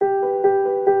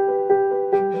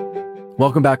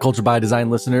Welcome back, Culture by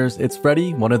Design listeners. It's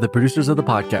Freddie, one of the producers of the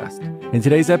podcast. In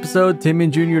today's episode, Tim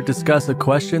and Junior discuss a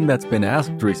question that's been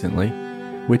asked recently,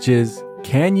 which is,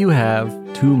 can you have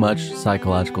too much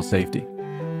psychological safety?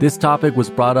 This topic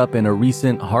was brought up in a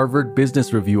recent Harvard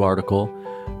Business Review article,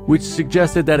 which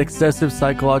suggested that excessive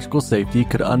psychological safety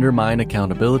could undermine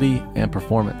accountability and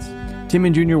performance. Tim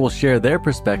and Junior will share their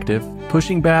perspective,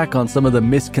 pushing back on some of the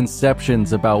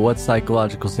misconceptions about what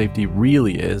psychological safety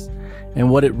really is and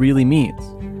what it really means.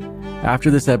 After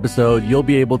this episode, you'll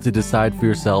be able to decide for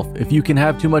yourself if you can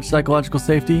have too much psychological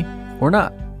safety or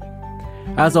not.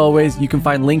 As always, you can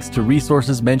find links to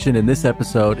resources mentioned in this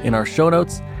episode in our show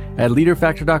notes at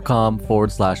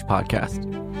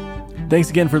leaderfactor.com/podcast. Thanks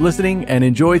again for listening and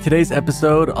enjoy today's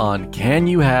episode on Can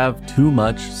You Have Too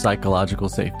Much Psychological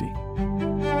Safety?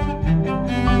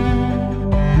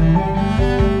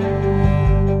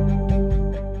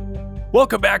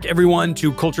 Welcome back, everyone,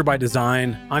 to Culture by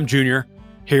Design. I'm Junior,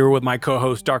 here with my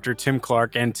co-host, Dr. Tim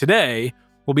Clark, and today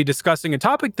we'll be discussing a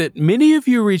topic that many of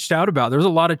you reached out about. There's a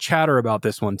lot of chatter about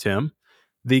this one, Tim.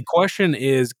 The question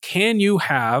is, can you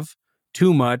have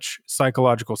too much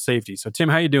psychological safety? So, Tim,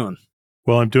 how you doing?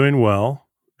 Well, I'm doing well,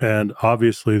 and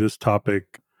obviously this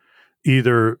topic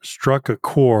either struck a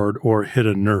chord or hit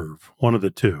a nerve, one of the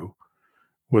two,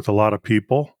 with a lot of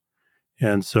people,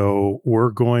 and so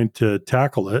we're going to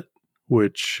tackle it.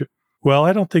 Which, well,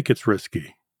 I don't think it's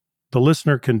risky. The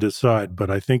listener can decide, but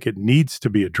I think it needs to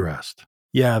be addressed.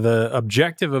 Yeah, the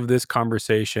objective of this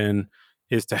conversation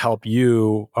is to help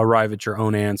you arrive at your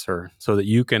own answer so that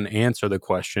you can answer the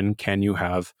question, can you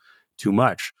have too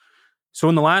much? So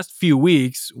in the last few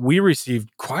weeks, we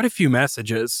received quite a few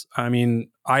messages. I mean,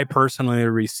 I personally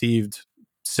received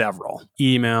several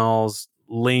emails,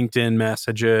 LinkedIn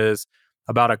messages,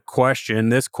 about a question,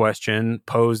 this question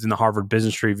posed in the Harvard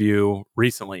Business Review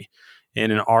recently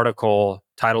in an article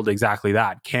titled exactly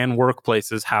that, Can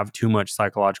Workplaces Have Too Much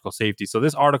Psychological Safety? So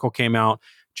this article came out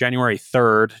January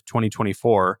 3rd,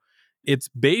 2024. It's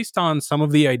based on some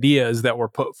of the ideas that were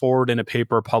put forward in a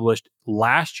paper published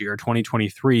last year,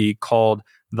 2023, called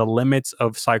The Limits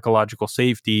of Psychological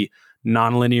Safety,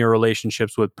 Nonlinear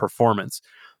Relationships with Performance.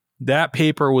 That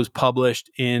paper was published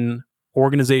in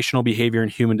Organizational Behavior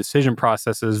and Human Decision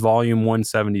Processes, volume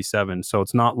 177. So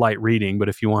it's not light reading, but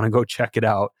if you want to go check it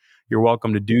out, you're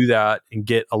welcome to do that and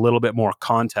get a little bit more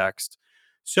context.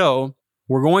 So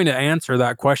we're going to answer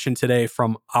that question today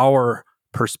from our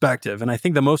perspective. And I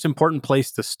think the most important place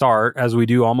to start, as we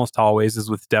do almost always, is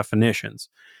with definitions.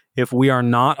 If we are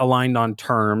not aligned on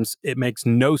terms, it makes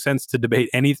no sense to debate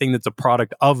anything that's a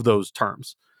product of those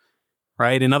terms,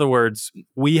 right? In other words,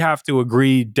 we have to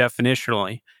agree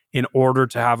definitionally in order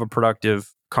to have a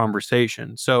productive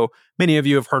conversation. So many of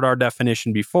you have heard our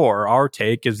definition before. Our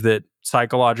take is that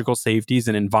psychological safety is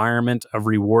an environment of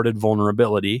rewarded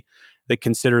vulnerability that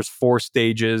considers 4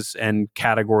 stages and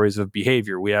categories of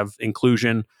behavior. We have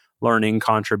inclusion, learning,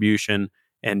 contribution,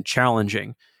 and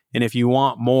challenging. And if you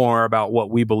want more about what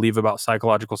we believe about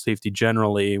psychological safety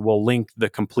generally, we'll link the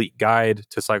complete guide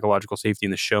to psychological safety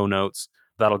in the show notes.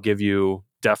 That'll give you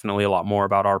definitely a lot more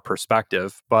about our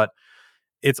perspective. But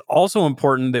it's also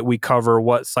important that we cover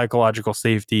what psychological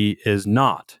safety is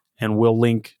not. And we'll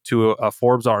link to a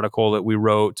Forbes article that we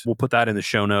wrote. We'll put that in the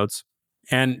show notes.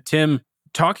 And Tim,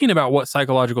 talking about what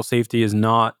psychological safety is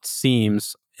not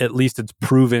seems, at least it's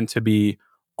proven to be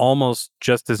almost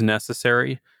just as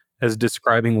necessary as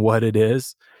describing what it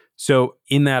is. So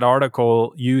in that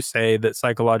article, you say that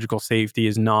psychological safety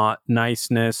is not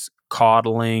niceness,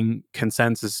 coddling,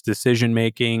 consensus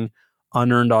decision-making,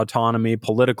 unearned autonomy,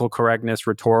 political correctness,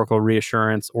 rhetorical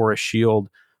reassurance, or a shield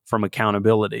from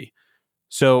accountability.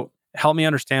 So help me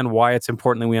understand why it's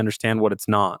important that we understand what it's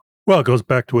not. Well, it goes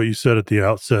back to what you said at the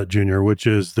outset, Junior, which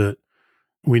is that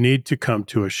we need to come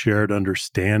to a shared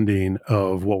understanding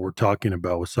of what we're talking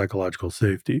about with psychological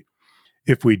safety.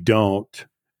 If we don't,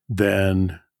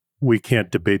 then we can't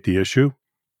debate the issue.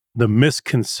 The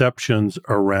misconceptions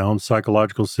around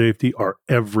psychological safety are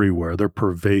everywhere. They're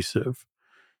pervasive.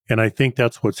 And I think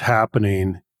that's what's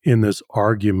happening in this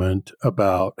argument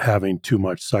about having too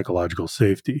much psychological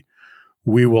safety.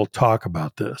 We will talk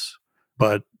about this,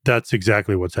 but that's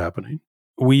exactly what's happening.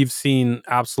 We've seen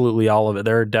absolutely all of it.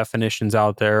 There are definitions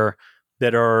out there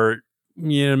that are,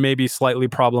 maybe slightly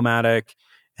problematic.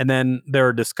 And then there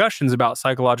are discussions about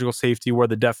psychological safety where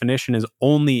the definition is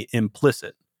only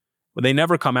implicit. They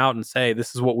never come out and say,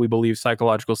 this is what we believe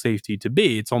psychological safety to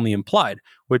be. It's only implied,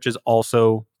 which is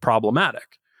also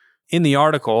problematic. In the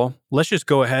article, let's just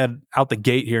go ahead out the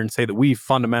gate here and say that we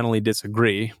fundamentally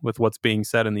disagree with what's being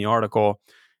said in the article.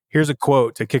 Here's a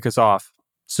quote to kick us off.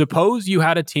 Suppose you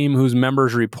had a team whose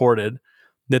members reported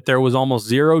that there was almost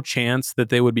zero chance that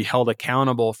they would be held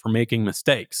accountable for making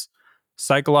mistakes.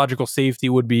 Psychological safety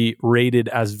would be rated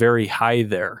as very high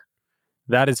there.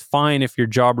 That is fine if your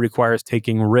job requires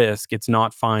taking risk. It's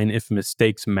not fine if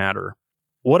mistakes matter.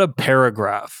 What a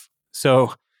paragraph.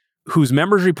 So, whose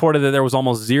members reported that there was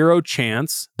almost zero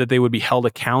chance that they would be held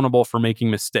accountable for making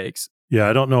mistakes. Yeah,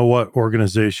 I don't know what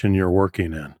organization you're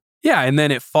working in. Yeah, and then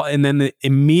the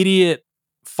immediate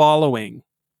following,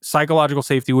 psychological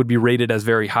safety would be rated as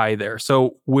very high there.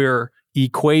 So we're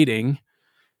equating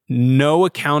no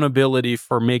accountability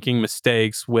for making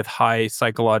mistakes with high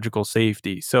psychological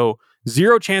safety. So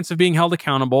zero chance of being held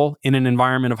accountable in an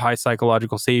environment of high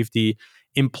psychological safety,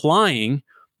 implying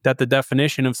that the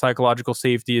definition of psychological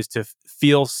safety is to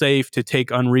feel safe to take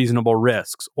unreasonable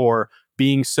risks, or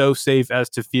being so safe as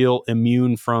to feel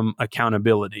immune from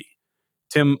accountability.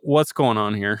 Tim, what's going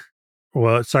on here?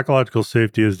 Well, psychological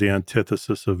safety is the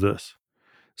antithesis of this.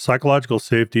 Psychological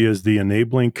safety is the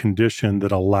enabling condition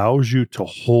that allows you to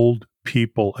hold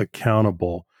people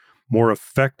accountable more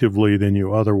effectively than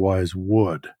you otherwise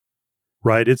would,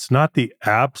 right? It's not the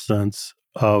absence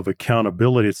of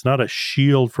accountability. It's not a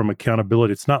shield from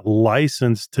accountability. It's not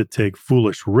licensed to take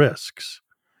foolish risks.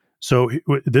 So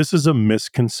this is a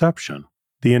misconception.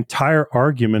 The entire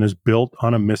argument is built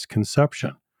on a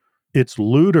misconception. It's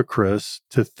ludicrous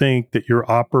to think that you're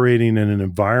operating in an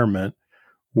environment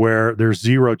where there's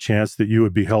zero chance that you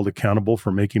would be held accountable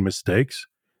for making mistakes.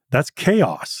 That's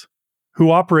chaos.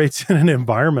 Who operates in an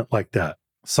environment like that?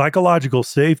 Psychological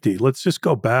safety. Let's just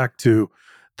go back to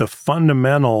the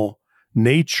fundamental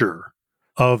nature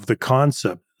of the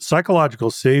concept.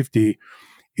 Psychological safety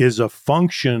is a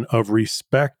function of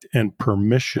respect and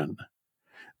permission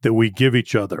that we give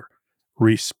each other.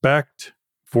 Respect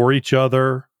for each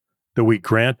other that we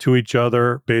grant to each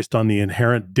other based on the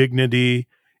inherent dignity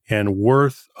and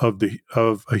worth of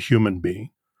a human being.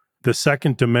 The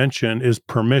second dimension is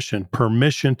permission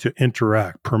to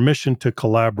interact, permission to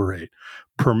collaborate,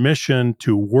 permission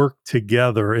to work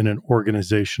together in an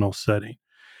organizational setting.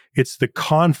 It's the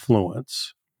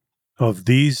confluence of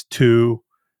these two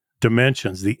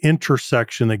dimensions, the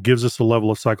intersection, that gives us a level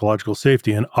of psychological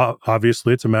safety. And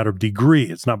obviously, it's a matter of degree.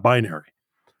 It's not binary.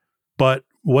 But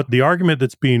what the argument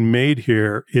that's being made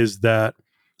here is that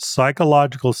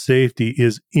psychological safety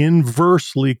is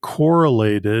inversely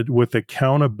correlated with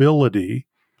accountability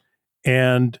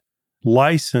and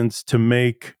license to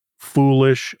make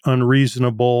foolish,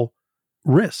 unreasonable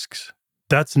risks.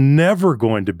 That's never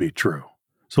going to be true.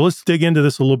 So let's dig into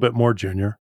this a little bit more,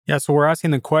 Junior. Yeah, so we're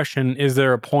asking the question, is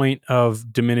there a point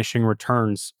of diminishing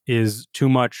returns? Is too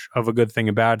much of a good thing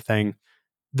a bad thing?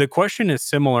 The question is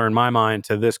similar in my mind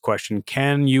to this question.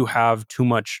 Can you have too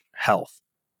much health?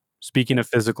 Speaking of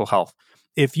physical health,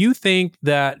 if you think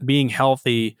that being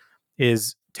healthy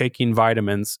is taking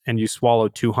vitamins and you swallow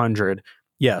 200,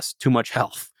 yes, too much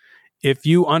health. If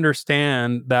you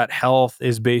understand that health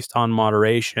is based on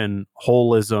moderation,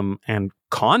 holism, and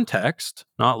context,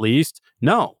 not least,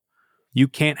 no, you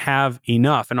can't have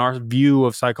enough. And our view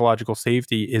of psychological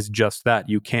safety is just that.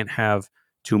 You can't have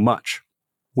too much.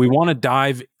 We want to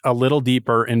dive a little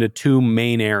deeper into two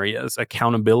main areas: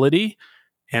 accountability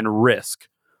and risk.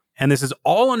 And this is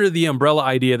all under the umbrella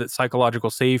idea that psychological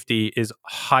safety is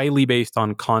highly based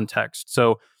on context.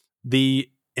 So the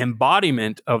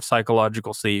embodiment of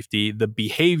psychological safety, the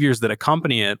behaviors that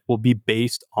accompany it, will be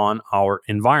based on our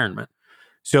environment.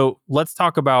 So let's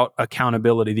talk about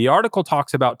accountability. The article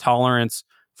talks about tolerance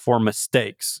for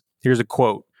mistakes. Here's a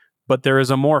quote: "But there is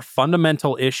a more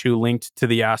fundamental issue linked to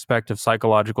the aspect of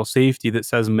psychological safety that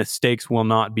says mistakes will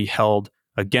not be held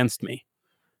against me."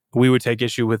 We would take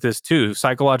issue with this too.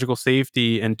 Psychological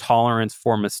safety and tolerance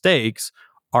for mistakes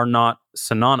are not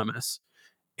synonymous.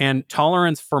 And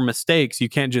tolerance for mistakes, you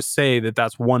can't just say that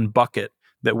that's one bucket,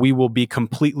 that we will be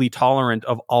completely tolerant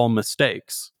of all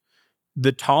mistakes.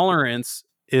 The tolerance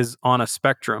is on a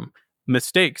spectrum.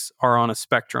 Mistakes are on a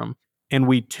spectrum. And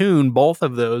we tune both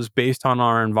of those based on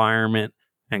our environment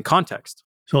and context.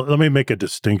 So let me make a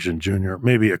distinction, Junior,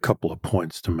 maybe a couple of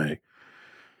points to make.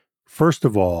 First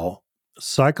of all,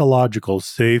 psychological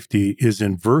safety is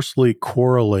inversely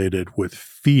correlated with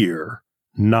fear,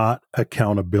 not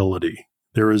accountability.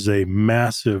 There is a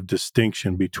massive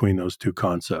distinction between those two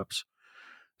concepts.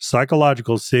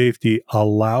 Psychological safety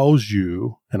allows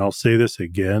you, and I'll say this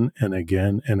again and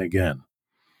again and again,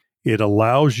 it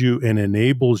allows you and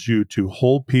enables you to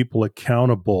hold people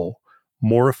accountable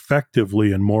more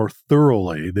effectively and more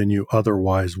thoroughly than you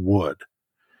otherwise would.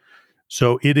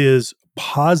 So it is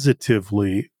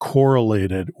positively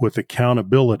correlated with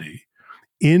accountability,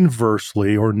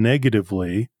 inversely or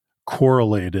negatively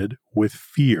correlated with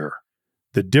fear.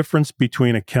 The difference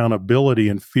between accountability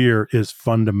and fear is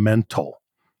fundamental.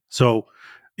 So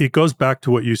it goes back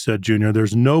to what you said, Junior.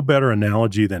 There's no better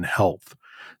analogy than health.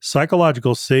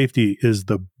 Psychological safety is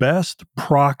the best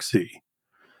proxy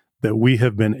that we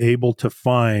have been able to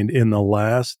find in the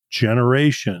last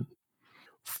generation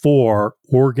for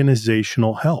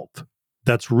organizational health.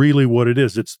 That's really what it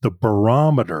is. It's the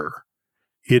barometer.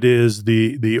 It is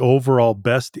the overall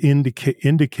best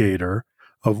indicator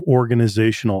of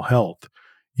organizational health.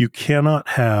 You cannot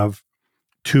have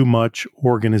too much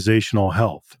organizational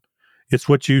health. It's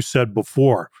what you said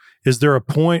before. Is there a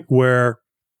point where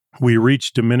we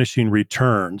reach diminishing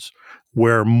returns,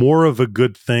 where more of a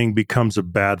good thing becomes a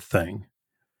bad thing?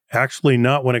 Actually,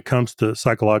 not when it comes to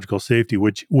psychological safety,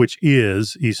 which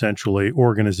is essentially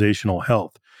organizational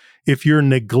health. If you're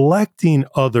neglecting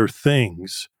other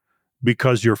things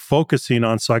because you're focusing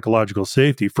on psychological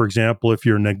safety, for example, if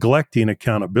you're neglecting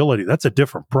accountability, that's a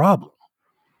different problem,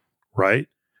 right?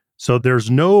 So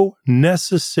there's no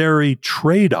necessary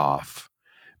trade-off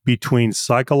between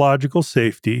psychological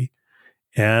safety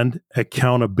and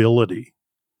accountability.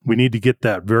 We need to get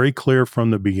that very clear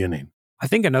from the beginning. I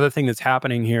think another thing that's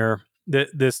happening here,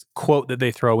 this quote that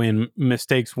they throw in,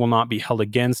 mistakes will not be held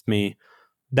against me,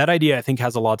 that idea I think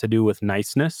has a lot to do with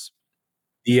niceness.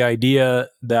 The idea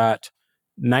that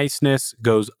niceness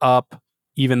goes up,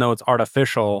 even though it's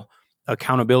artificial,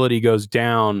 accountability goes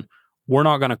down. We're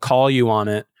not going to call you on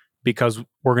it because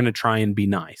we're going to try and be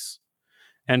nice.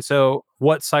 And so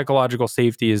what psychological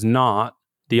safety is not,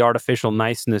 the artificial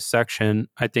niceness section,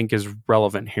 I think is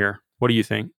relevant here. What do you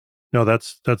think? No,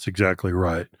 that's exactly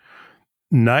right.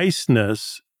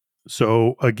 Niceness.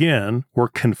 So again, we're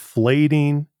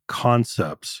conflating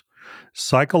concepts.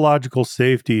 Psychological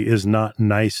safety is not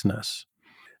niceness.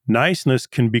 Niceness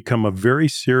can become a very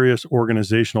serious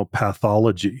organizational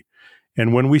pathology.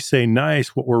 And when we say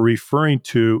nice, what we're referring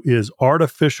to is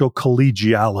artificial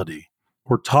collegiality.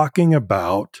 We're talking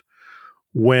about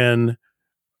when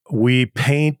we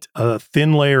paint a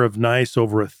thin layer of nice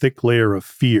over a thick layer of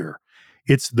fear.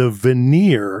 It's the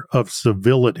veneer of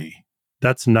civility.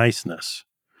 That's niceness.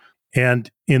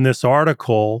 And in this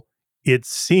article, it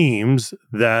seems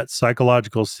that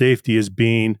psychological safety is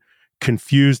being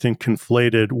confused and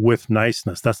conflated with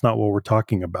niceness. That's not what we're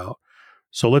talking about.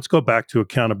 So let's go back to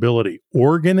accountability.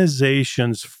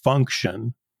 Organizations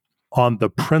function on the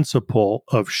principle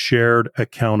of shared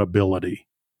accountability.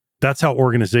 That's how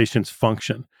organizations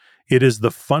function. It is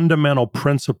the fundamental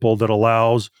principle that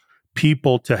allows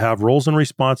people to have roles and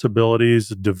responsibilities,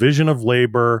 division of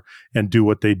labor, and do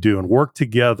what they do and work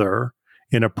together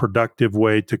in a productive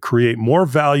way to create more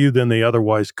value than they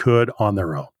otherwise could on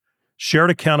their own. Shared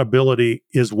accountability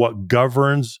is what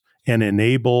governs and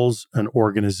enables an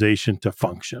organization to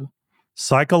function.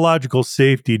 Psychological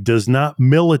safety does not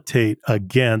militate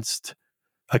against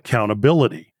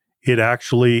accountability. It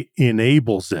actually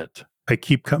enables it. I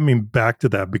keep coming back to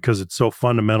that because it's so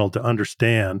fundamental to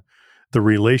understand the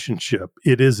relationship.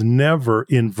 It is never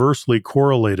inversely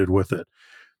correlated with it.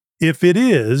 If it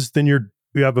is, then you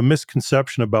have a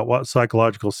misconception about what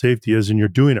psychological safety is and you're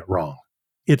doing it wrong.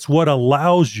 It's what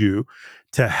allows you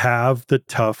to have the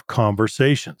tough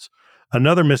conversations.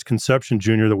 Another misconception,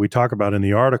 Junior, that we talk about in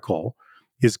the article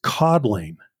is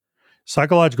coddling.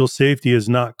 Psychological safety is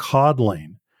not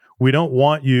coddling. We don't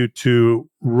want you to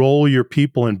roll your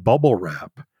people in bubble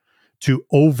wrap, to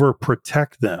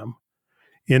overprotect them.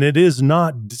 And it is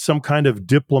not some kind of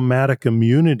diplomatic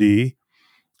immunity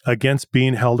against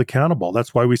being held accountable.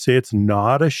 That's why we say it's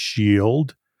not a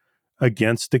shield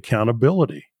against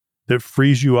accountability that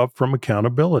frees you up from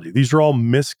accountability. These are all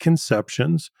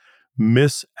misconceptions,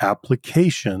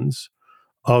 misapplications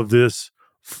of this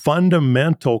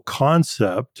fundamental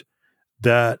concept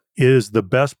that is the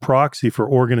best proxy for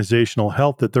organizational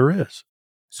health that there is.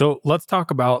 So let's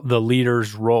talk about the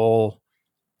leader's role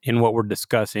in what we're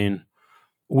discussing.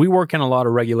 We work in a lot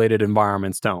of regulated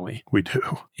environments, don't we? We do.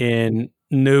 In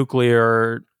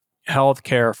nuclear,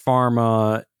 healthcare,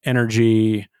 pharma,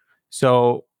 energy.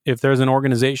 So if there's an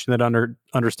organization that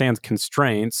understands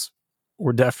constraints,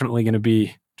 we're definitely going to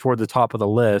be toward the top of the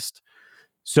list.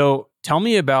 So tell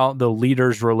me about the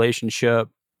leader's relationship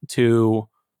to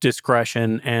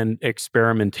discretion and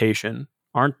experimentation.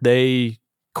 Aren't they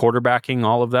quarterbacking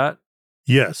all of that?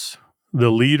 Yes,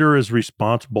 the leader is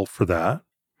responsible for that.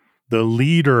 The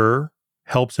leader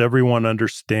helps everyone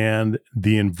understand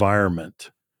the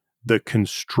environment, the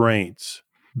constraints,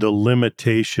 the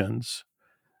limitations,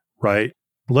 right?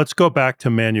 Let's go back to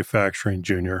manufacturing,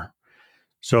 Junior.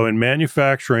 So in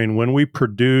manufacturing, when we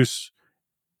produce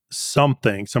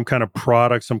something, some kind of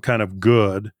product, some kind of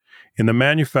good, In the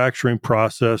manufacturing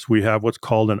process, we have what's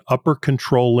called an upper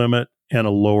control limit and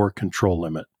a lower control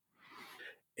limit.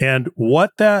 And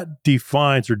what that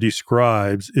defines or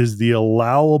describes is the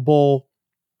allowable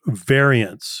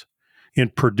variance in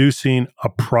producing a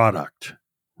product,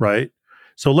 right?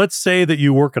 So let's say that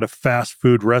you work at a fast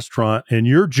food restaurant and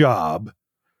your job,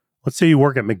 let's say you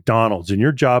work at McDonald's and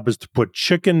your job is to put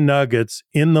chicken nuggets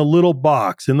in the little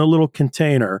box, in the little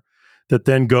container that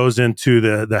then goes into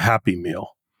the Happy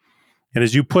Meal. And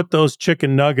as you put those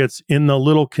chicken nuggets in the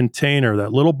little container,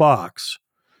 that little box,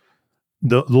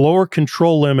 the lower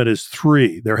control limit is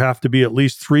 3. There have to be at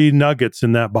least 3 nuggets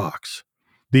in that box.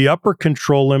 The upper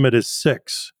control limit is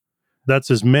 6. That's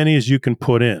as many as you can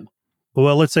put in.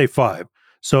 Well, let's say 5.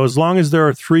 So as long as there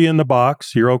are 3 in the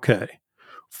box, you're okay.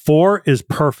 4 is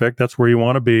perfect. That's where you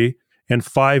want to be. And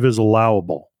 5 is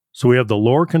allowable. So we have the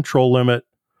lower control limit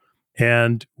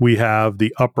and we have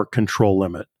the upper control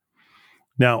limit.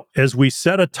 Now, as we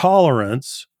set a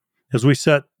tolerance, as we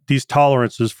set these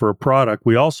tolerances for a product,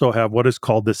 we also have what is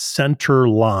called the center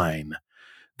line.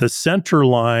 The center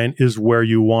line is where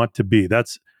you want to be. That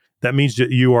means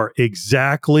that you are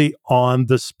exactly on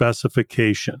the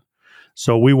specification.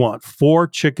 So we want 4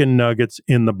 chicken nuggets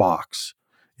in the box.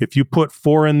 If you put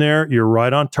 4 in there, you're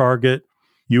right on target.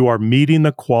 You are meeting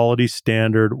the quality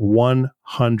standard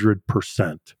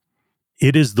 100%.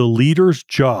 It is the leader's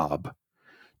job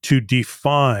to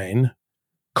define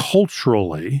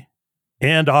culturally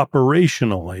and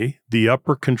operationally the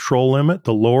upper control limit,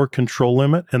 the lower control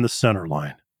limit, and the center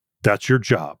line. That's your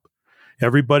job.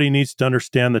 Everybody needs to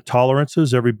understand the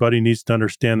tolerances. Everybody needs to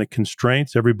understand the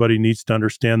constraints. Everybody needs to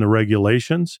understand the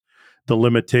regulations, the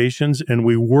limitations, and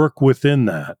we work within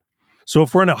that. So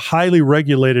if we're in a highly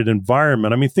regulated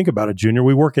environment, I mean, think about it, Junior,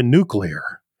 we work in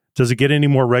nuclear. Does it get any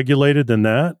more regulated than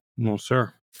that? No,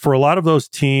 sir. For a lot of those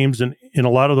teams and in a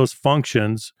lot of those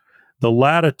functions, the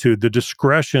latitude, the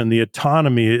discretion, the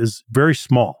autonomy is very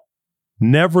small.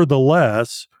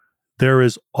 Nevertheless, there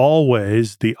is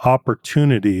always the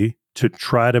opportunity to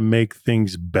try to make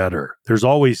things better. There's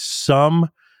always some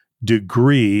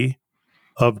degree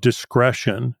of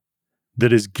discretion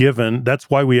that is given. That's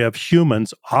why we have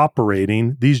humans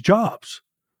operating these jobs,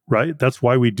 right? That's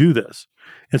why we do this.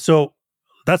 And so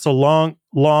that's a long,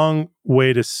 long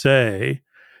way to say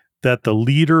that the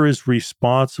leader is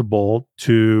responsible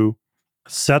to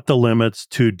set the limits,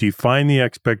 to define the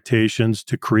expectations,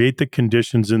 to create the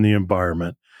conditions in the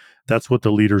environment. That's what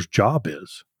the leader's job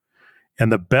is.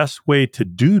 And the best way to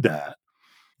do that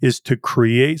is to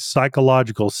create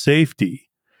psychological safety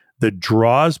that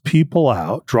draws people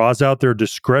out, draws out their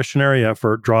discretionary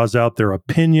effort, draws out their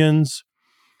opinions,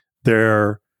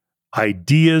 their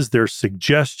ideas, their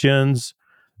suggestions,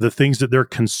 the things that they're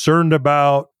concerned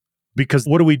about. Because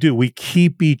what do? We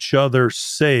keep each other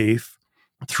safe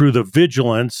through the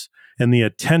vigilance and the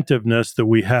attentiveness that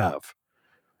we have.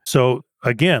 So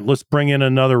again, let's bring in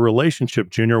another relationship,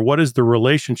 Junior. What is the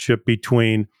relationship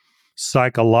between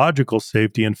psychological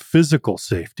safety and physical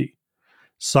safety?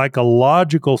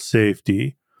 Psychological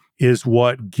safety is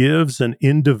what gives an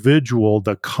individual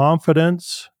the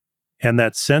confidence and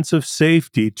that sense of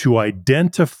safety to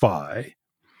identify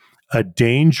a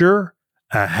danger,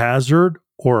 a hazard,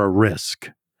 or a risk.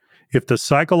 If the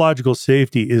psychological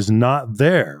safety is not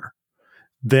there,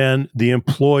 then the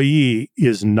employee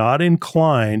is not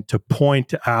inclined to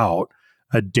point out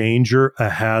a danger, a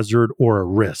hazard, or a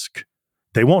risk.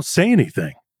 They won't say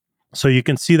anything. So you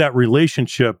can see that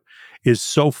relationship is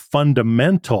so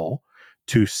fundamental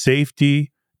to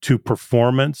safety, to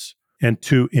performance, and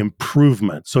to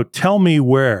improvement. So tell me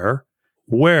where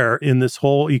in this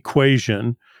whole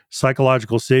equation,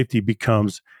 psychological safety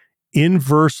becomes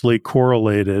inversely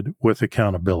correlated with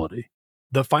accountability.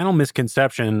 The final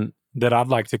misconception that I'd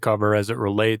like to cover as it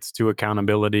relates to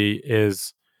accountability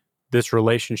is this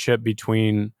relationship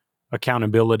between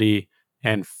accountability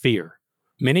and fear.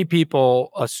 Many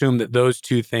people assume that those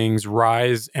two things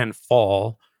rise and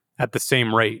fall at the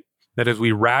same rate, that as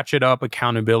we ratchet up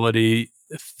accountability,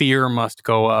 fear must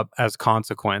go up as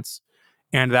consequence,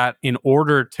 and that in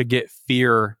order to get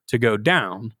fear to go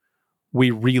down, we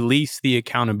release the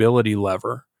accountability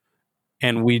lever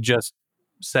and we just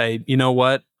say, you know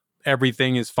what?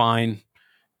 Everything is fine.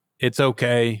 It's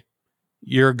okay.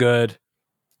 You're good.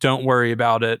 Don't worry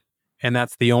about it. And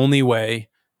that's the only way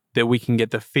that we can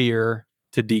get the fear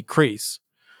to decrease.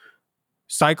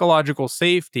 Psychological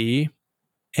safety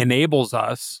enables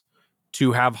us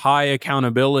to have high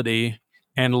accountability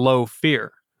and low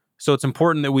fear. So it's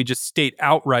important that we just state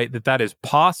outright that that is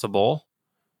possible.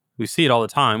 We see it all the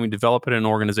time. We develop it in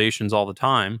organizations all the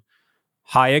time.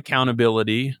 High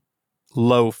accountability,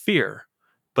 low fear.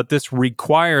 But this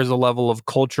requires a level of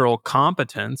cultural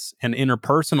competence and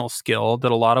interpersonal skill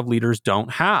that a lot of leaders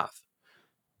don't have,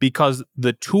 because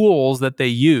the tools that they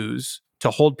use to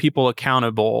hold people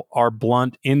accountable are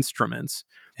blunt instruments,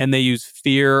 and they use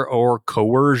fear or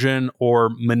coercion or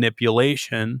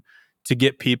manipulation to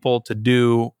get people to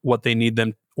do what they need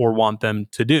them or want them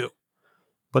to do.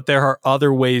 But there are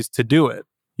other ways to do it.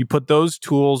 You put those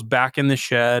tools back in the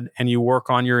shed and you work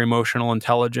on your emotional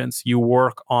intelligence. You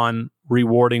work on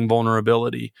rewarding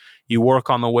vulnerability. You work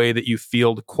on the way that you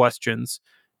field questions.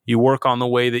 You work on the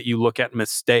way that you look at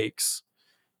mistakes.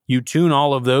 You tune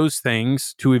all of those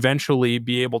things to eventually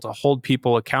be able to hold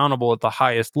people accountable at the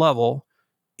highest level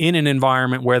in an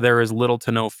environment where there is little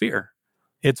to no fear.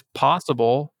 It's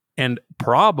possible and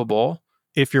probable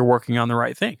if you're working on the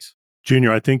right things.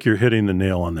 Junior, I think you're hitting the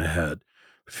nail on the head.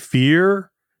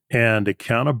 Fear and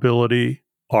accountability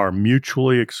are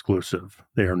mutually exclusive.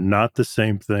 They are not the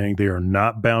same thing. They are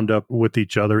not bound up with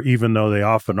each other, even though they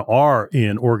often are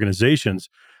in organizations.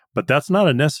 But that's not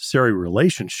a necessary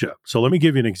relationship. So let me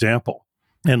give you an example.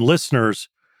 And listeners,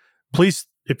 please,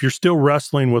 if you're still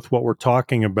wrestling with what we're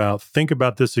talking about, think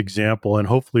about this example and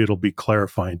hopefully it'll be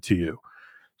clarifying to you.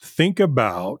 Think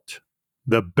about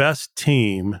the best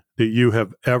team that you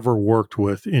have ever worked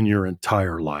with in your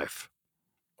entire life.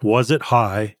 Was it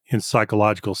high in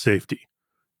psychological safety?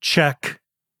 Check.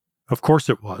 Of course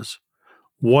it was.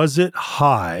 Was it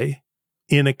high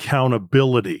in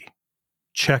accountability?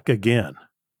 Check again.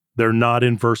 They're not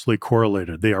inversely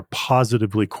correlated. They are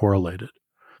positively correlated.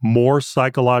 More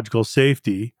psychological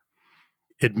safety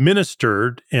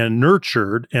administered and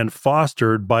nurtured and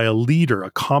fostered by a leader,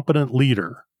 a competent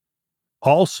leader,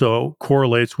 also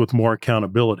correlates with more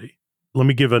accountability. Let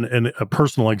me give a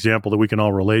personal example that we can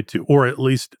all relate to, or at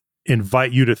least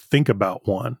invite you to think about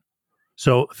one.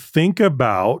 So think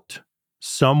about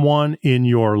someone in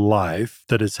your life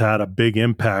that has had a big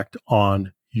impact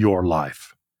on your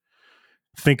life.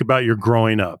 Think about your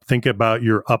growing up. Think about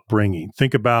your upbringing.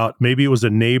 Think about maybe it was a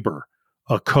neighbor,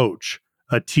 a coach,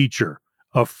 a teacher,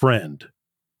 a friend,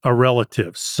 a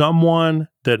relative, someone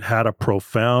that had a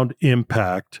profound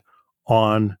impact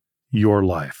on your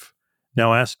life.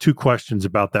 Now ask two questions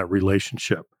about that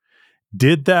relationship.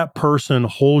 Did that person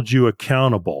hold you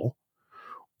accountable,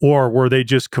 or were they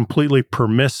just completely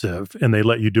permissive and they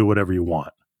let you do whatever you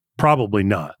want? Probably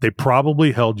not. They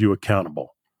probably held you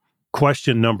accountable.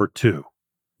 Question number two,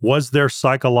 was there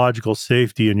psychological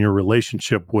safety in your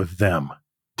relationship with them?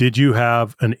 Did you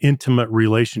have an intimate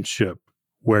relationship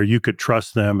where you could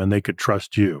trust them and they could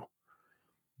trust you?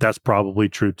 That's probably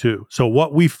true too. So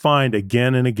what we find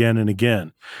again and again and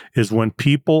again is when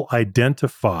people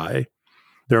identify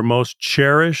their most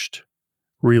cherished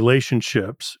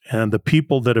relationships and the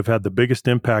people that have had the biggest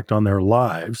impact on their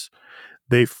lives,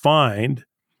 they find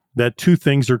that two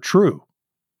things are true.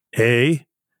 A,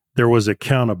 there was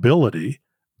accountability.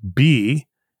 B,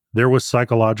 there was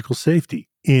psychological safety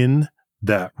in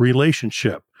that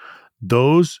relationship.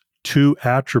 Those two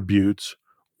attributes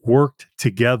worked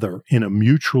together in a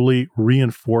mutually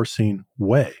reinforcing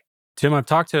way. Tim, I've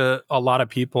talked to a lot of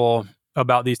people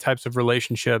about these types of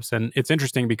relationships, and it's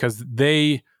interesting because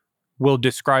they will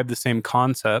describe the same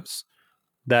concepts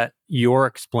that you're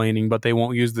explaining, but they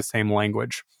won't use the same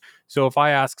language. So if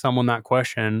I ask someone that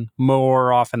question,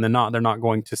 more often than not, they're not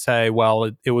going to say,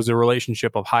 well, it was a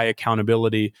relationship of high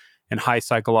accountability and high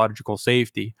psychological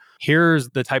safety. Here's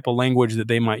the type of language that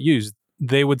they might use.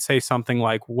 They would say something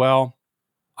like, well,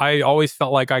 I always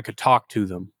felt like I could talk to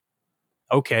them.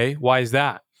 Okay, why is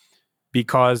that?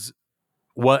 Because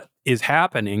what is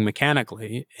happening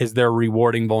mechanically is they're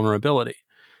rewarding vulnerability.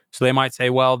 So they might say,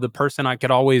 well, the person, I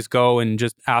could always go and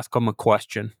just ask them a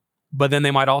question. But then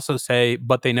they might also say,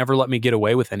 but they never let me get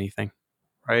away with anything,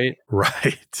 right?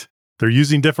 Right. They're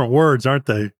using different words, aren't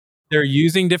they? They're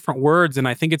using different words. And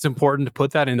I think it's important to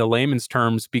put that into layman's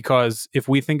terms, because if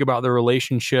we think about the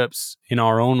relationships in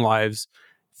our own lives,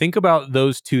 think about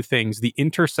those two things, the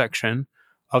intersection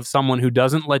of someone who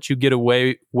doesn't let you get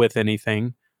away with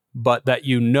anything, but that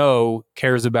you know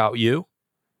cares about you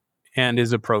and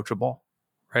is approachable,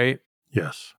 right?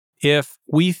 Yes. If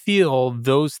we feel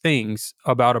those things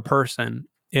about a person,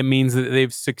 it means that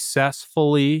they've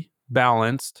successfully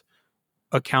balanced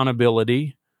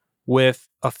accountability with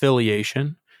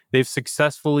affiliation. They've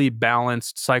successfully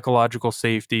balanced psychological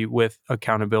safety with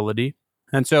accountability.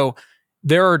 And so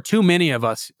there are too many of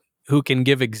us who can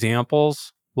give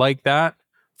examples like that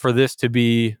for this to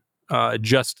be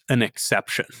just an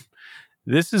exception.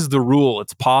 This is the rule.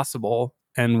 It's possible,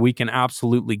 and we can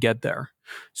absolutely get there.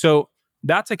 So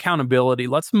that's accountability.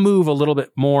 Let's move a little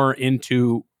bit more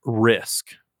into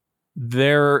risk.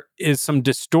 There is some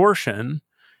distortion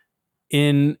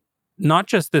in not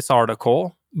just this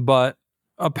article, but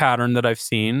a pattern that I've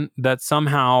seen that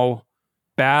somehow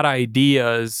bad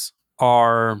ideas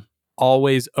are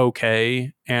always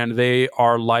okay and they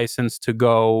are licensed to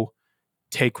go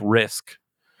take risk.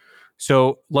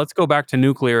 So let's go back to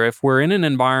nuclear. If we're in an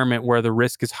environment where the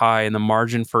risk is high and the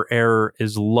margin for error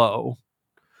is low,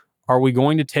 are we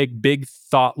going to take big,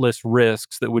 thoughtless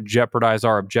risks that would jeopardize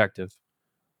our objective?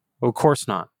 Well, of course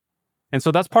not. And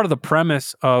so that's part of the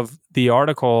premise of the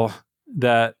article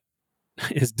that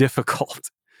is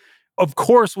difficult. Of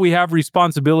course, we have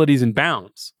responsibilities and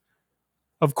bounds.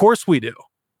 Of course we do.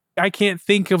 I can't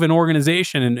think of an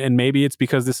organization, and maybe it's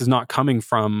because this is not coming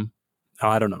from,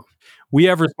 I don't know. We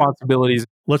have responsibilities.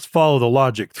 Let's follow the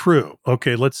logic through.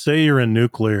 Okay, let's say you're in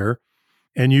nuclear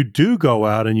and you do go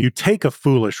out and you take a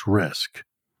foolish risk.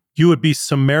 You would be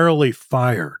summarily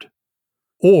fired,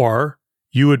 or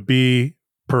you would be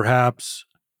perhaps,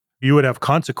 you would have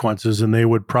consequences, and they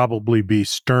would probably be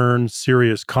stern,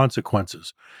 serious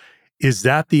consequences. Is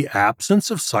that the absence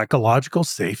of psychological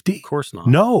safety? Of course not.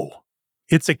 No,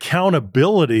 it's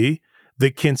accountability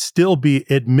that can still be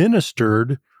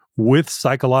administered with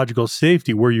psychological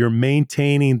safety, where you're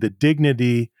maintaining the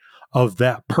dignity of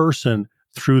that person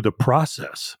through the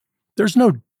process. There's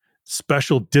no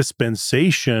special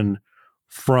dispensation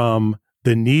from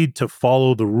the need to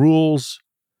follow the rules,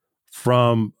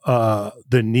 from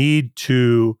the need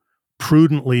to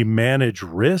prudently manage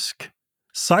risk.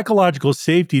 Psychological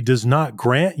safety does not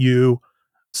grant you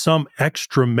some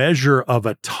extra measure of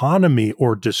autonomy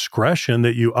or discretion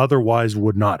that you otherwise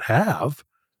would not have.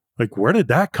 Like, where did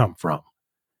that come from?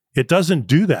 It doesn't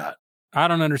do that. I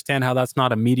don't understand how that's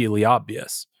not immediately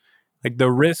obvious. Like, the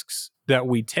risks that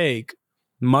we take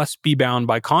must be bound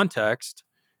by context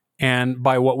and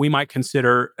by what we might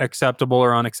consider acceptable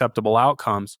or unacceptable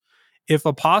outcomes. If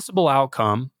a possible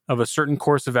outcome of a certain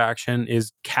course of action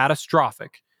is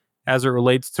catastrophic as it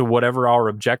relates to whatever our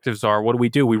objectives are, what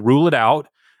do? We rule it out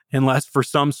unless for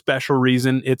some special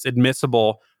reason it's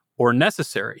admissible or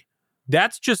necessary.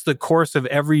 That's just the course of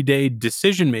everyday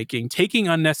decision making. Taking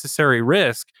unnecessary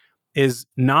risk is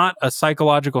not a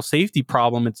psychological safety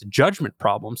problem, it's a judgment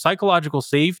problem. Psychological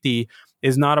safety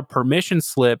is not a permission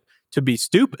slip to be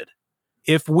stupid.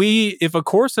 If a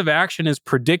course of action is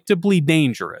predictably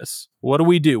dangerous, what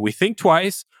do? We think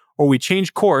twice, or we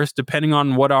change course depending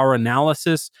on what our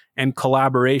analysis and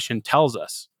collaboration tells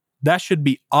us. That should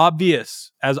be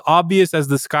obvious as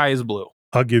the sky is blue.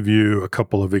 I'll give you a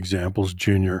couple of examples,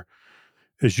 Junior.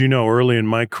 As you know, early in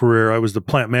my career, I was the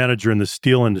plant manager in the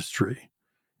steel industry,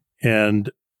 and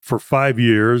for 5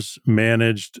 years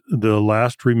managed the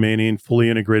last remaining fully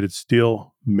integrated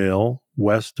steel mill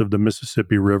west of the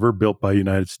Mississippi River built by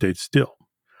United States Steel.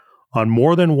 On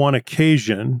more than one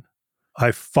occasion, I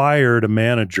fired a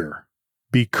manager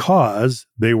because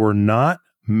they were not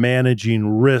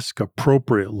managing risk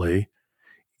appropriately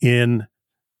in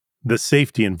the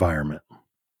safety environment.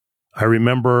 I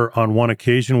remember on one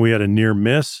occasion we had a near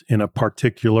miss in a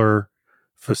particular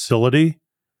facility.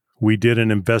 We did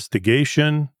an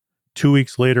investigation. 2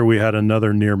 weeks later, we had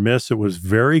another near miss. It was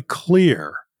very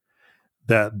clear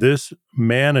that this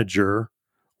manager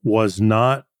was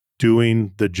not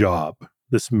doing the job.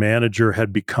 This manager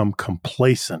had become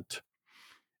complacent,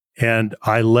 and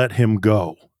I let him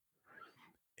go.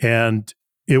 And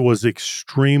it was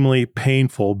extremely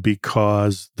painful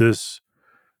because this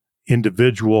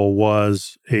individual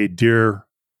was a dear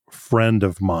friend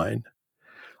of mine.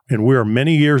 And we are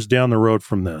many years down the road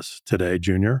from this today,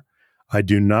 Junior. I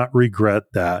do not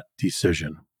regret that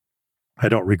decision. I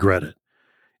don't regret it.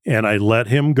 And I let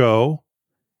him go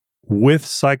with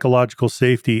psychological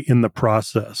safety in the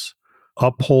process,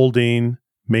 upholding,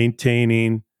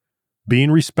 maintaining,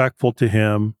 being respectful to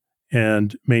him,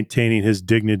 and maintaining his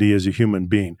dignity as a human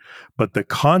being. But the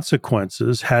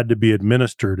consequences had to be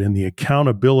administered and the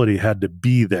accountability had to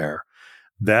be there.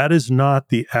 That is not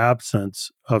the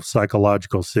absence of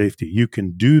psychological safety. You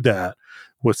can do that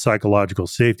with psychological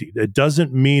safety. It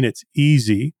doesn't mean it's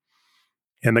easy.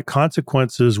 And the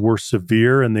consequences were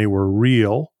severe and they were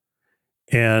real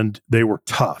and they were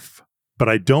tough. But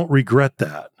I don't regret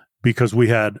that because we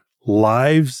had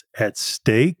lives at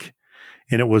stake.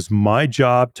 And it was my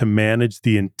job to manage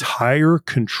the entire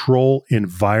control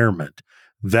environment.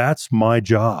 That's my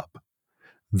job.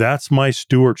 That's my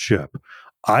stewardship.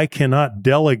 I cannot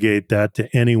delegate that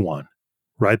to anyone,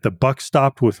 right? The buck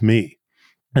stopped with me.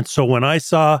 And so when I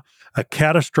saw a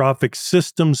catastrophic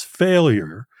systems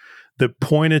failure that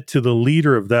pointed to the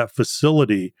leader of that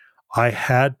facility, I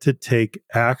had to take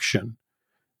action.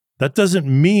 That doesn't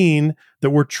mean that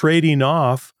we're trading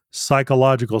off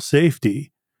psychological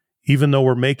safety, even though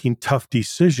we're making tough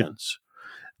decisions.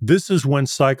 This is when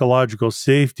psychological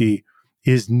safety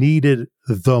is needed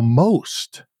the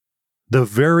most, the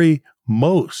very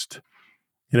most.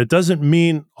 And it doesn't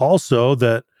mean also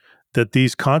that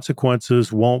these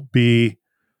consequences won't be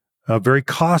very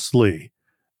costly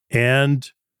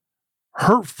and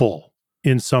hurtful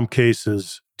in some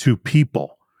cases to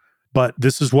people. But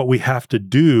this is what we have to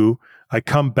do. I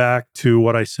come back to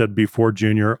what I said before,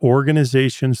 Junior.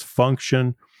 Organizations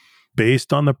function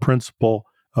based on the principle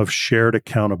of shared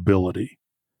accountability.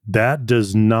 That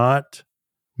does not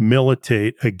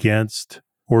militate against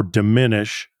or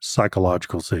diminish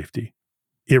psychological safety.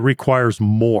 It requires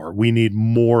more. We need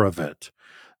more of it.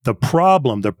 The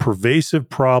problem, the pervasive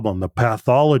problem, the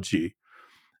pathology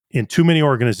in too many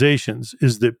organizations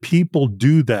is that people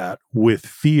do that with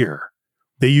fear.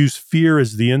 They use fear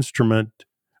as the instrument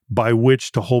by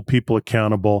which to hold people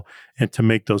accountable and to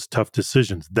make those tough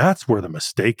decisions. That's where the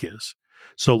mistake is.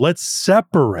 So let's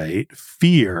separate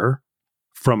fear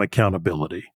from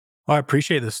accountability. Well, I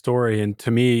appreciate the story. And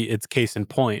to me, it's case in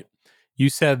point. You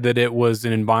said that it was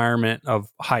an environment of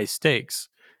high stakes.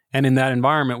 And in that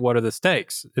environment, what are the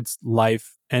stakes? It's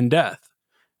life and death.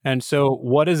 And so,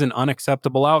 what is an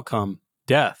unacceptable outcome?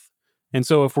 Death. And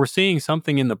so, if we're seeing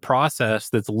something in the process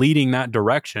that's leading that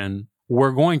direction,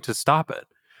 we're going to stop it.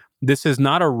 This is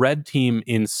not a red team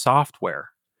in software.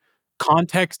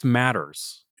 Context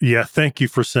matters. Yeah, thank you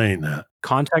for saying that.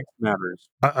 Context matters.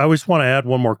 I always want to add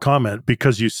one more comment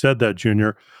because you said that,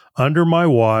 Junior. Under my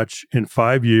watch, in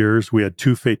 5 years, we had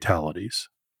 2 fatalities.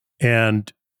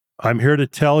 And I'm here to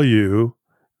tell you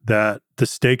that the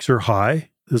stakes are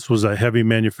high. This was a heavy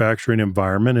manufacturing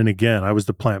environment. And again, I was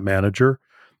the plant manager.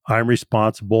 I'm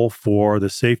responsible for the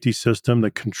safety system,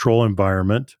 the control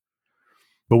environment.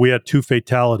 But we had 2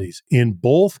 fatalities. In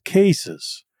both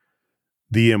cases,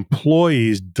 the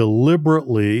employees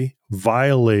deliberately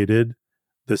violated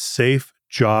the safe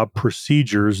job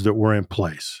procedures that were in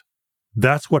place.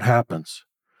 That's what happens.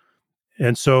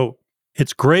 And so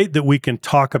it's great that we can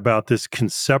talk about this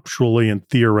conceptually and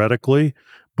theoretically,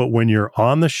 but when you're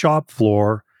on the shop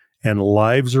floor and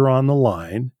lives are on the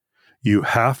line, you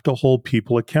have to hold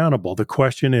people accountable. The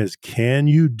question is, can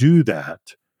you do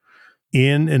that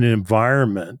in an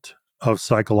environment of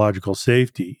psychological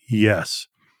safety? Yes.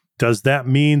 Does that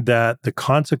mean that the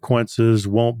consequences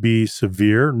won't be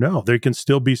severe? No, they can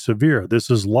still be severe. This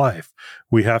is life.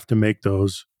 We have to make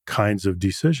those kinds of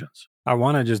decisions. I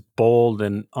want to just bold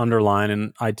and underline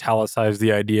and italicize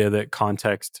the idea that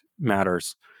context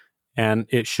matters. And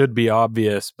it should be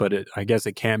obvious, but I guess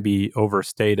it can't be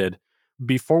overstated.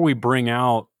 Before we bring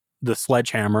out the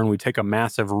sledgehammer and we take a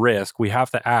massive risk, we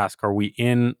have to ask, are we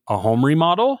in a home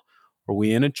remodel? Are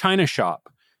we in a china shop?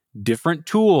 Different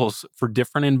tools for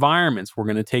different environments. We're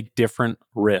going to take different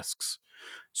risks.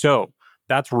 So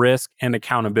that's risk and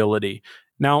accountability.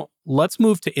 Now, let's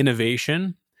move to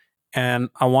innovation. And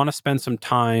I want to spend some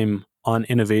time on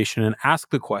innovation and ask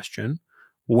the question,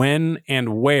 when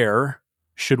and where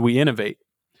should we innovate?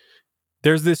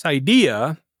 There's this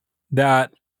idea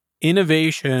that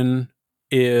innovation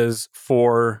is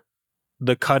for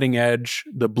the cutting edge,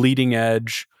 the bleeding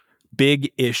edge,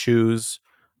 big issues,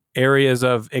 areas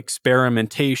of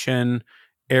experimentation,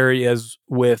 areas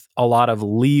with a lot of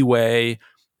leeway,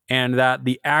 and that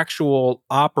the actual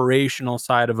operational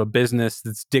side of a business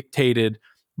that's dictated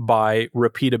by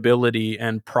repeatability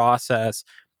and process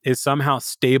is somehow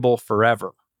stable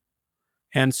forever.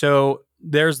 And so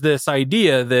there's this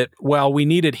idea that, well, we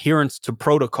need adherence to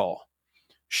protocol.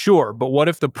 Sure, but what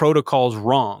if the protocol's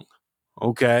wrong?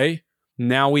 Okay,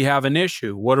 now we have an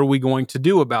issue. What are we going to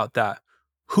do about that?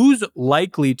 Who's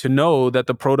likely to know that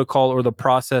the protocol or the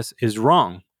process is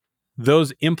wrong?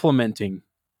 Those implementing,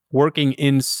 working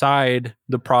inside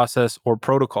the process or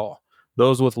protocol,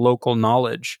 those with local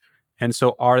knowledge. And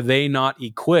so are they not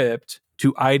equipped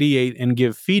to ideate and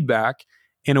give feedback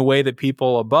in a way that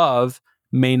people above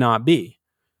may not be?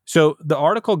 So the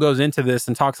article goes into this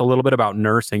and talks a little bit about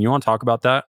nursing. You want to talk about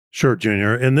that? Sure,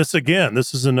 Junior. And this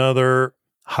is another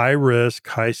high risk,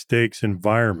 high stakes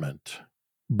environment.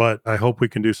 But I hope we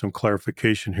can do some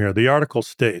clarification here. The article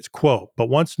states, quote, "But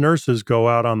once nurses go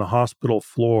out on the hospital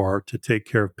floor to take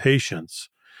care of patients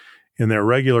in their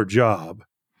regular job,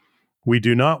 we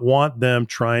do not want them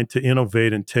trying to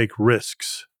innovate and take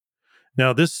risks."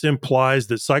 Now, this implies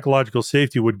that psychological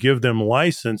safety would give them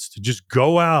license to just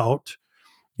go out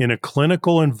in a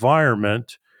clinical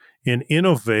environment and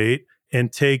innovate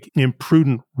and take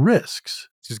imprudent risks.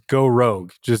 Just go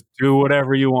rogue. Just do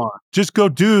whatever you want. Just go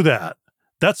do that.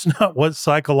 That's not what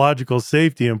psychological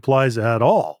safety implies at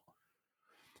all.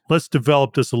 Let's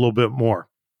develop this a little bit more.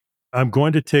 I'm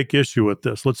going to take issue with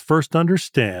this. Let's first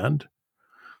understand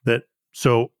that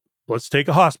So let's take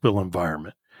a hospital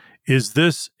environment. Is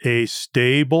this a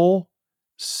stable,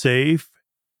 safe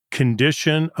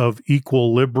condition of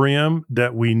equilibrium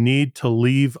that we need to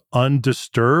leave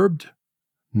undisturbed?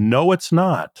 No, it's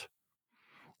not.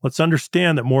 Let's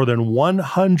understand that more than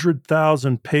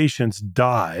 100,000 patients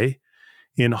die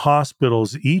in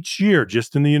hospitals each year,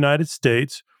 just in the United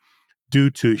States, due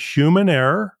to human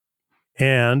error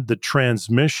and the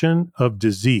transmission of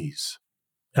disease.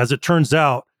 As it turns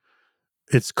out,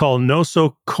 it's called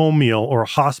nosocomial or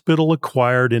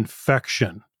hospital-acquired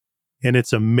infection. And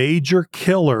it's a major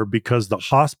killer because the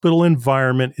hospital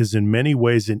environment is in many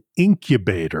ways an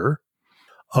incubator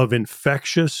of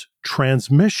infectious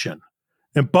transmission.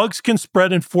 And bugs can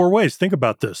spread in 4 ways. Think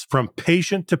about this: from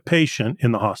patient to patient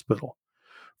in the hospital,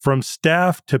 from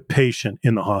staff to patient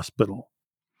in the hospital,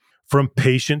 from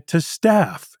patient to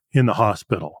staff in the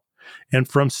hospital, and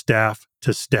from staff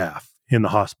to staff in the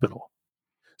hospital.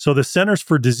 So the Centers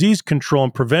for Disease Control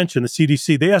and Prevention, the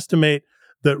CDC, they estimate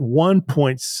that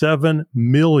 1.7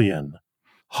 million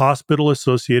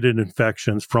hospital-associated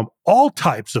infections from all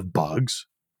types of bugs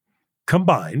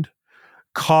combined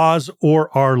cause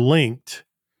or are linked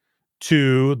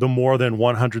to the more than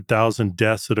 100,000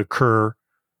 deaths that occur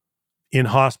in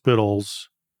hospitals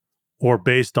or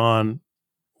based on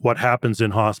what happens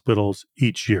in hospitals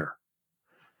each year.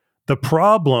 The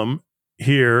problem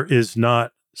here is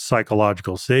not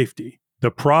psychological safety.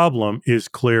 The problem is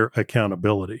clear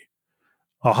accountability.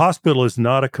 A hospital is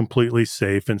not a completely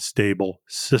safe and stable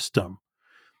system.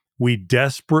 We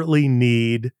desperately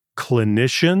need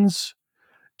clinicians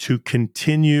to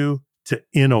continue to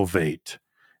innovate.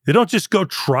 They don't just go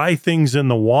try things in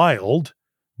the wild.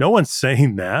 No one's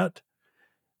saying that.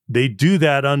 They do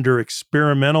that under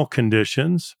experimental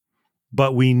conditions,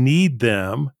 but we need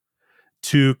them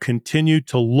to continue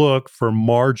to look for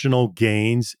marginal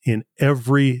gains in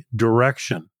every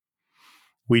direction.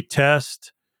 We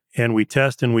test and we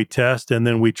test and we test, and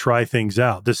then we try things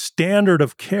out. The standard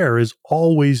of care is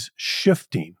always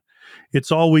shifting.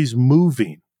 It's always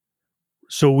moving.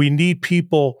 So we need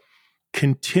people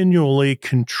continually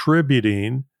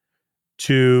contributing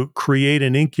to create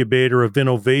an incubator of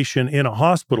innovation in a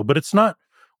hospital. But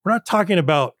we're not talking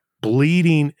about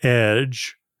bleeding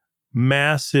edge,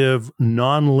 massive,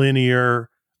 nonlinear,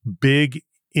 big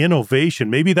innovation.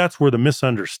 Maybe that's where the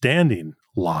misunderstanding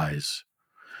lies.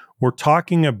 We're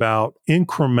talking about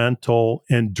incremental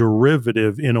and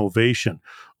derivative innovation,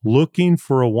 looking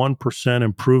for a 1%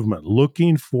 improvement,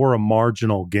 looking for a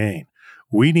marginal gain.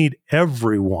 We need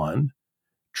everyone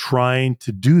trying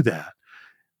to do that.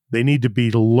 They need to be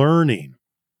learning.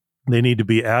 They need to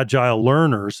be agile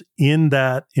learners in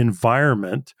that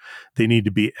environment. They need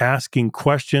to be asking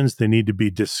questions. They need to be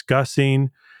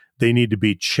discussing. They need to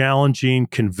be challenging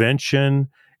convention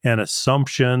and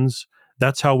assumptions.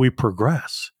 That's how we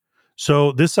progress.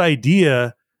 So this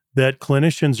idea that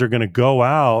clinicians are going to go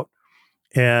out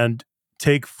and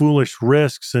take foolish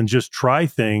risks and just try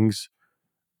things,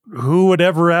 who would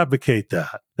ever advocate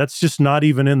that? That's just not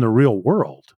even in the real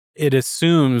world. It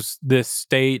assumes this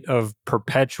state of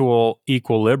perpetual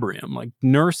equilibrium. Like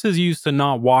nurses used to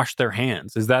not wash their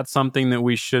hands. Is that something that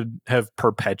we should have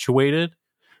perpetuated?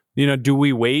 Do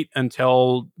we wait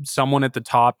until someone at the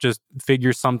top just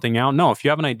figures something out? No, if you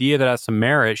have an idea that has some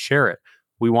merit, share it.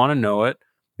 We want to know it,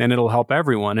 and it'll help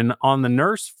everyone. And on the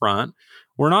nurse front,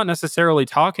 we're not necessarily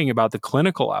talking about the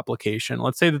clinical application.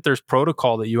 Let's say that there's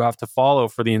protocol that you have to follow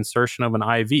for the insertion of an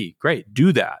IV. Great,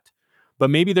 do that.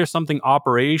 But maybe there's something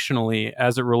operationally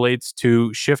as it relates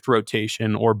to shift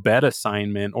rotation or bed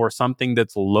assignment or something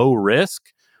that's low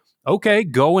risk. Okay,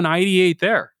 go and ideate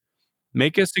there.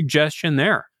 Make a suggestion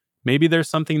there. Maybe there's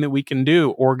something that we can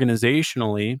do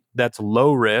organizationally that's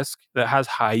low risk, that has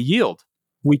high yield.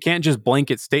 We can't just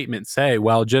blanket statement say,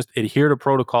 well, just adhere to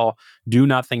protocol, do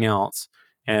nothing else.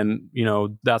 And,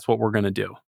 that's what we're going to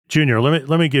do. Junior,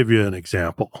 let me give you an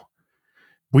example.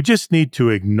 We just need to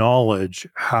acknowledge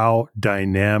how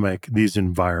dynamic these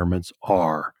environments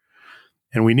are.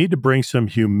 And we need to bring some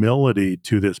humility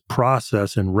to this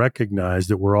process and recognize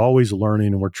that we're always learning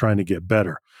and we're trying to get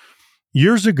better.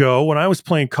 Years ago, when I was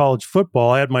playing college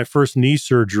football, I had my first knee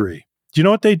surgery. Do you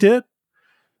know what they did?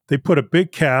 They put a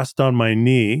big cast on my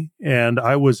knee, and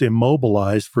I was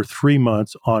immobilized for 3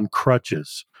 months on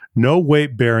crutches. No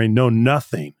weight bearing, no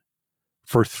nothing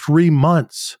for 3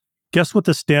 months. Guess what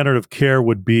the standard of care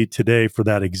would be today for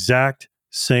that exact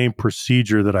same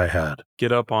procedure that I had?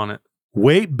 Get up on it.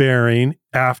 Weight bearing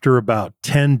after about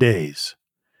 10 days.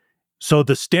 So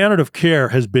the standard of care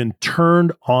has been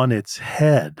turned on its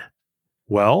head.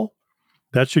 Well,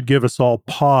 that should give us all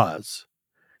pause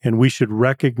And we should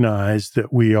recognize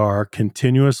that we are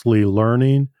continuously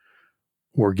learning,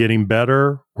 we're getting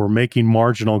better, we're making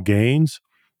marginal gains,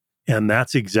 and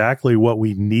that's exactly what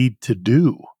we need to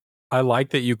do. I like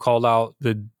that you called out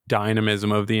the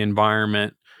dynamism of the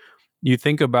environment. You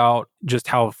think about just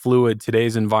how fluid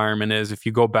today's environment is. If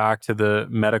you go back to the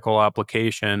medical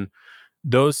application,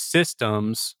 those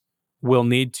systems will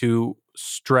need to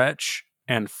stretch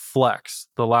and flex.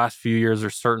 The last few years are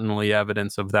certainly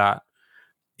evidence of that.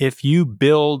 If you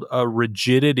build a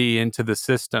rigidity into the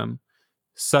system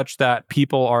such that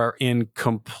people are in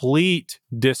complete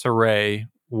disarray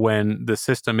when the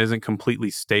system isn't completely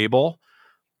stable,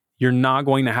 you're not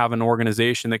going to have an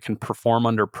organization that can perform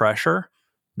under pressure,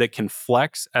 that can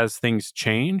flex as things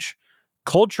change.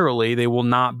 Culturally, they will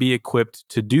not be equipped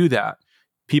to do that.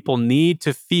 People need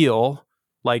to feel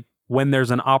like when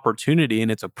there's an opportunity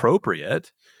and it's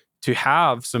appropriate to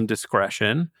have some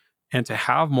discretion and to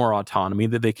have more autonomy,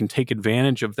 that they can take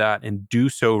advantage of that and do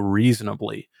so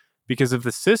reasonably. Because if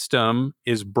the system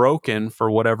is broken for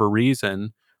whatever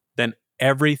reason, then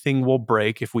everything will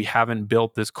break if we haven't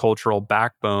built this cultural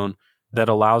backbone that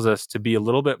allows us to be a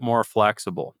little bit more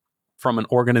flexible. From an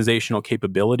organizational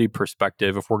capability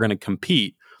perspective, if we're going to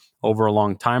compete over a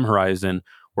long time horizon,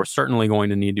 we're certainly going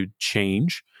to need to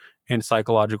change, and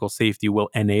psychological safety will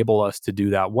enable us to do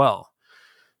that well.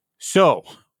 So,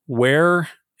 where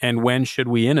and when should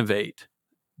we innovate?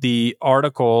 The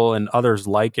article and others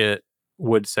like it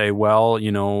would say, well,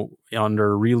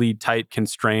 under really tight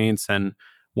constraints and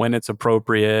when it's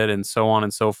appropriate and so on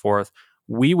and so forth.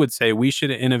 We would say we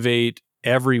should innovate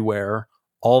everywhere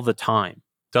all the time.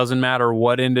 Doesn't matter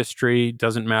what industry,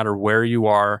 doesn't matter where you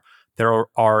are. There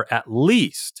are at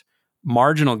least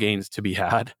marginal gains to be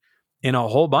had in a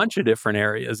whole bunch of different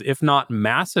areas, if not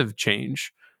massive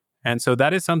change. And so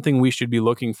that is something we should be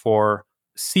looking for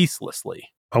ceaselessly.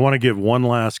 I want to give one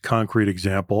last concrete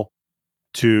example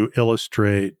to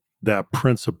illustrate that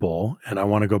principle, and I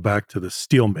want to go back to the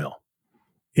steel mill.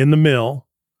 In the mill,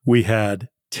 we had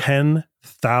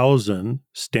 10,000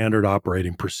 standard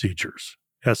operating procedures,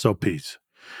 SOPs.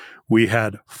 We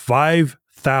had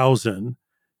 5,000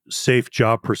 safe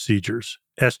job procedures,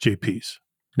 SJPs.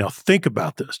 Now think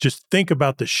about this. Just think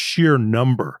about the sheer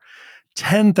number.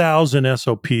 10,000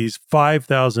 SOPs,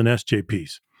 5,000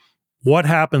 SJPs. What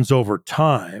happens over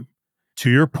time, to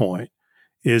your point,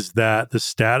 is that the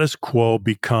status quo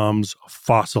becomes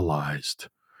fossilized.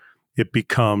 It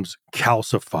becomes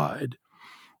calcified.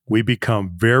 We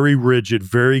become very rigid,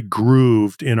 very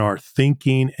grooved in our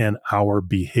thinking and our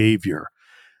behavior.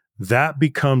 That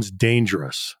becomes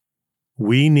dangerous.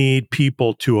 We need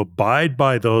people to abide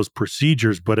by those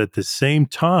procedures, but at the same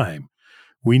time,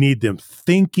 we need them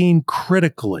thinking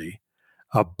critically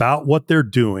about what they're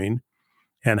doing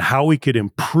and how we could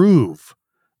improve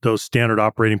those standard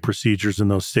operating procedures and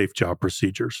those safe job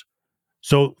procedures.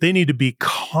 So they need to be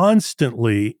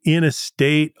constantly in a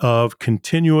state of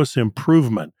continuous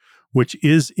improvement, which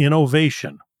is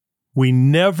innovation. We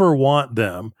never want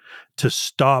them to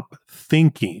stop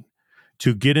thinking,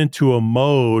 to get into a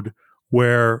mode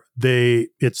where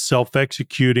it's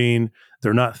self-executing,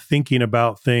 they're not thinking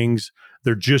about things,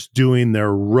 they're just doing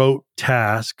their rote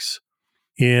tasks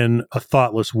in a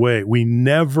thoughtless way. We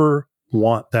never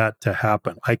want that to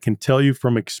happen. I can tell you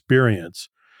from experience,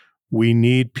 we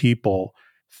need people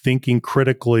thinking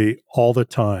critically all the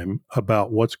time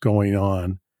about what's going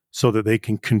on so that they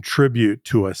can contribute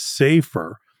to a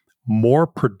safer, more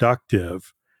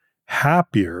productive,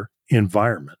 happier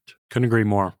environment. Couldn't agree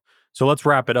more. So let's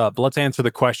wrap it up. Let's answer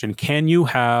the question, can you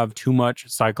have too much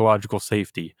psychological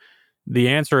safety? The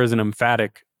answer is an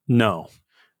emphatic no.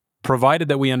 Provided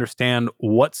that we understand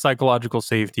what psychological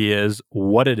safety is,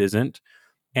 what it isn't,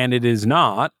 and it is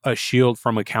not a shield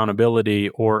from accountability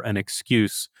or an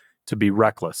excuse to be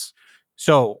reckless.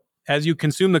 So as you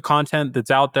consume the content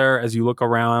that's out there, as you look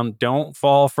around, don't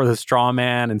fall for the straw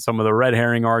man and some of the red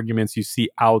herring arguments you see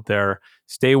out there.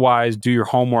 Stay wise, do your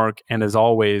homework, and as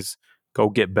always, go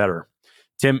get better.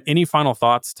 Tim, any final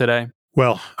thoughts today?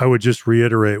 Well, I would just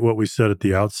reiterate what we said at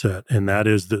the outset, and that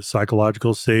is that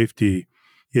psychological safety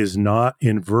is not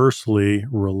inversely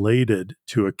related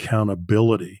to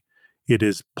accountability. It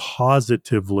is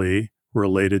positively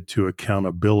related to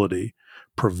accountability,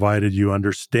 provided you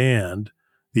understand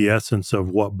the essence of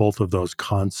what both of those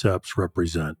concepts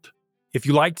represent. If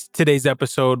you liked today's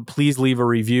episode, please leave a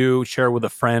review, share with a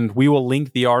friend. We will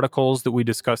link the articles that we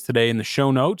discussed today in the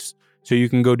show notes, so you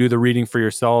can go do the reading for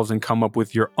yourselves and come up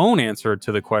with your own answer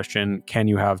to the question, can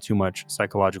you have too much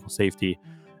psychological safety?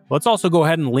 Let's also go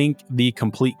ahead and link the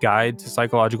complete guide to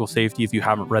psychological safety. If you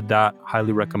haven't read that,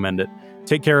 highly recommend it.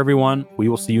 Take care, everyone. We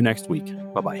will see you next week.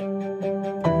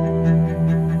 Bye-bye.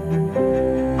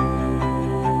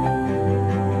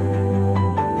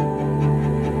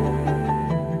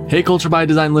 Hey, Culture by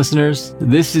Design listeners,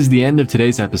 this is the end of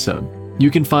today's episode.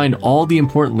 You can find all the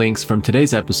important links from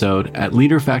today's episode at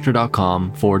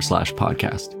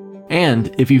leaderfactor.com/podcast.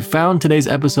 And if you found today's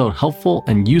episode helpful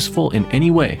and useful in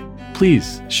any way,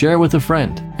 please share with a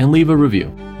friend and leave a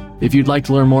review. If you'd like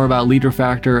to learn more about Leader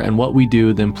Factor and what we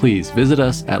do, then please visit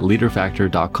us at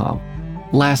leaderfactor.com.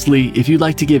 Lastly, if you'd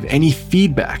like to give any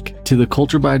feedback to the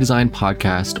Culture by Design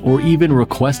podcast or even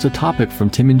request a topic from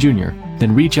Tim and Junior,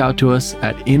 then reach out to us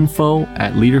at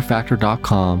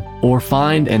info@leaderfactor.com or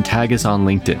find and tag us on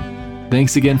LinkedIn.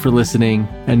 Thanks again for listening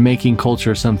and making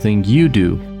culture something you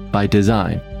do by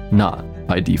design, not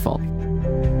by default.